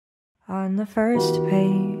On the first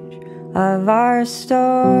page of our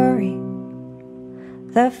story,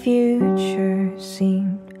 the future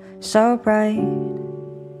seemed so bright.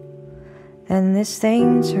 Then this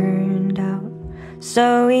thing turned out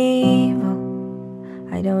so evil.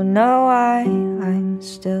 I don't know why I'm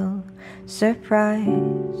still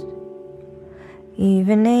surprised.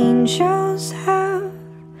 Even angels have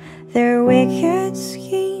their wicked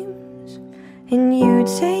schemes, and you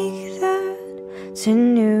take that to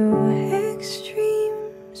new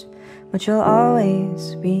extremes. But you'll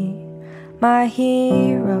always be my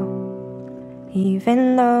hero,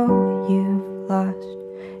 even though you've lost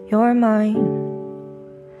your mind.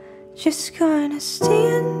 Just gonna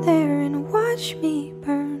stand there and watch me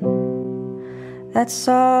burn. That's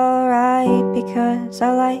alright, because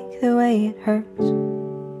I like the way it hurts.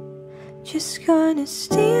 Just gonna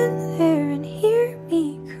stand there and hear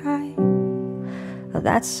me cry. Well,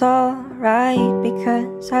 that's alright,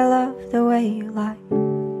 because I love the way you lie.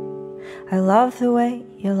 I love the way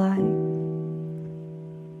you lie.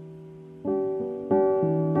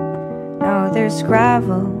 Now there's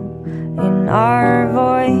gravel in our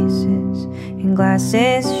voices, and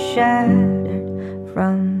glasses shattered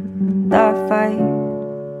from the fight.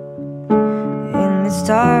 In this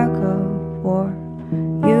tug of war,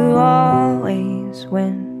 you always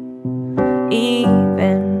win,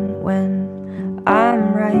 even when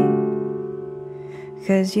I'm right.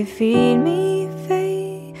 'Cause you feed me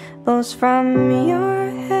fables from your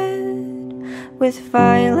head, with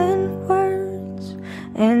violent words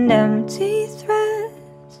and empty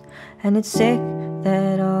threats. And it's sick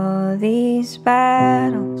that all these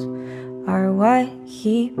battles are what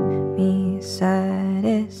keep me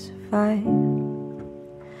satisfied.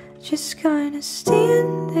 Just gonna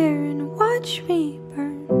stand there and watch me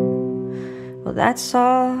burn. Well, that's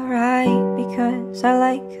alright, because I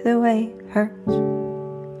like the way it hurts.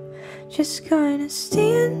 Just gonna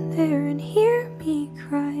stand there and hear me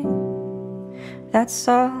cry. That's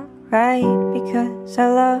alright, because I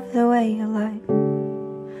love the way you lie.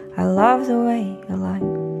 I love the way you lie.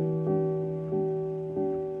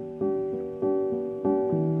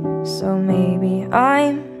 So maybe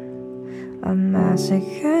I'm a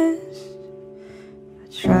masochist. I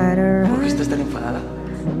try to run. ¿Por qué estás tan enfadada?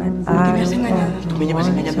 Porque me has engañado. Tú me llevas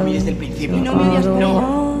engañando a mí desde el principio. Y no me habías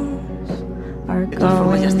De todas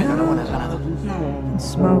formas, ya has ganado. No.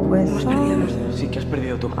 Hemos perdido los dos. Sí que has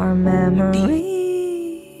perdido tú. Our memories.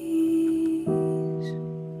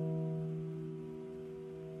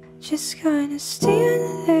 Just gonna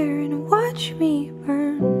stand there and watch me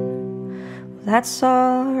burn. Well, that's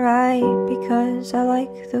alright, because I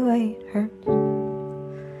like the way it hurts.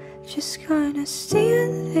 Just gonna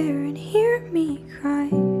stand there and hear me cry.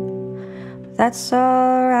 But that's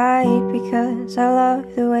alright, because I love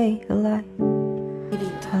the way you lie.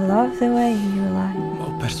 I love the way you lie.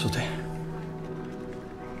 Ho perso te.